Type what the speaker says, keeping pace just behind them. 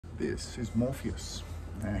This is Morpheus,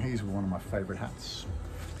 and he's one of my favorite hats.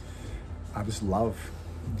 I just love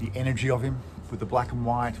the energy of him. With the black and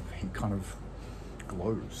white, he kind of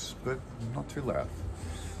glows, but not too loud.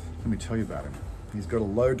 Let me tell you about him. He's got a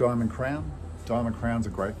low diamond crown. Diamond crowns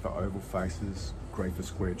are great for oval faces, great for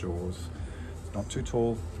square jaws. Not too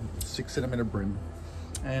tall, 6cm brim.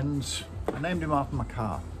 And I named him after my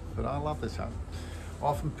car, but I love this hat. I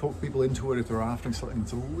often talk people into it if they're after something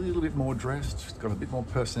that's a little bit more dressed, it's got a bit more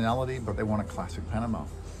personality, but they want a classic Panama.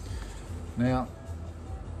 Now,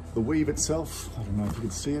 the weave itself, I don't know if you can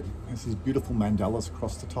see it, there's these beautiful mandalas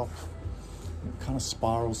across the top. It kind of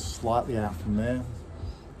spirals slightly out from there.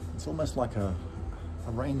 It's almost like a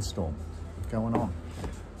rainstorm going on.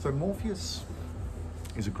 So Morpheus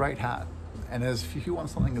is a great hat. And if you want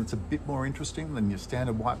something that's a bit more interesting than your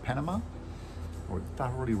standard white Panama, I would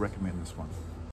thoroughly recommend this one.